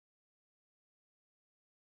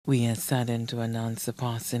We are saddened to announce the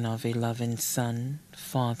passing of a loving son,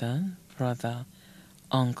 father, brother,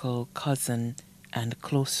 uncle, cousin, and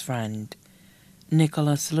close friend,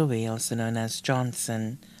 Nicholas Louis, also known as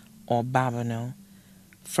Johnson or Babino,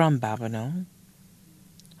 from Babino,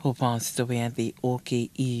 who passed away at the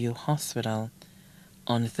OKEU Hospital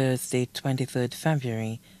on Thursday, 23rd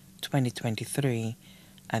February 2023,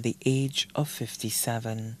 at the age of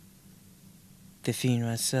 57. The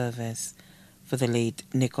funeral service for the late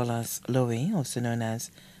Nicholas Louis, also known as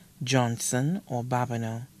Johnson or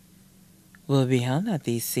Babino, will be held at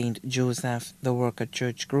the St. Joseph the Worker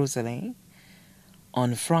Church, Grosley,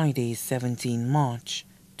 on Friday, 17 March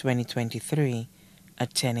 2023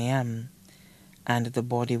 at 10 a.m., and the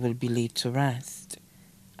body will be laid to rest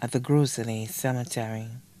at the Grosley Cemetery.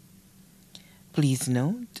 Please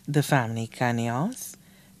note, the family kindly asks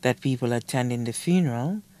that people attending the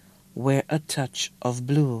funeral wear a touch of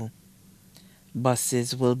blue.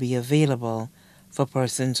 Buses will be available for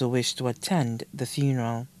persons who wish to attend the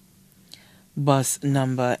funeral. Bus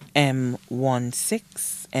number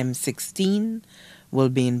M16 will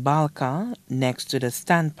be in Balka next to the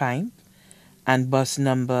standpipe, and bus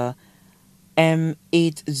number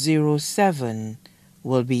M807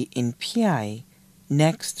 will be in Pi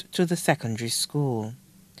next to the secondary school.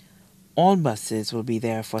 All buses will be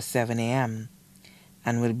there for 7 a.m.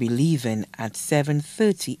 and will be leaving at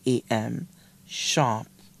 7:30 a.m. sharp.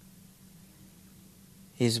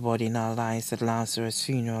 His body now lies at Lazarus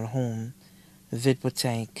Funeral Home,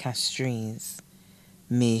 Vidbotai, Castries.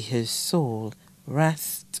 May his soul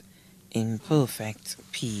rest in perfect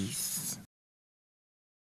peace.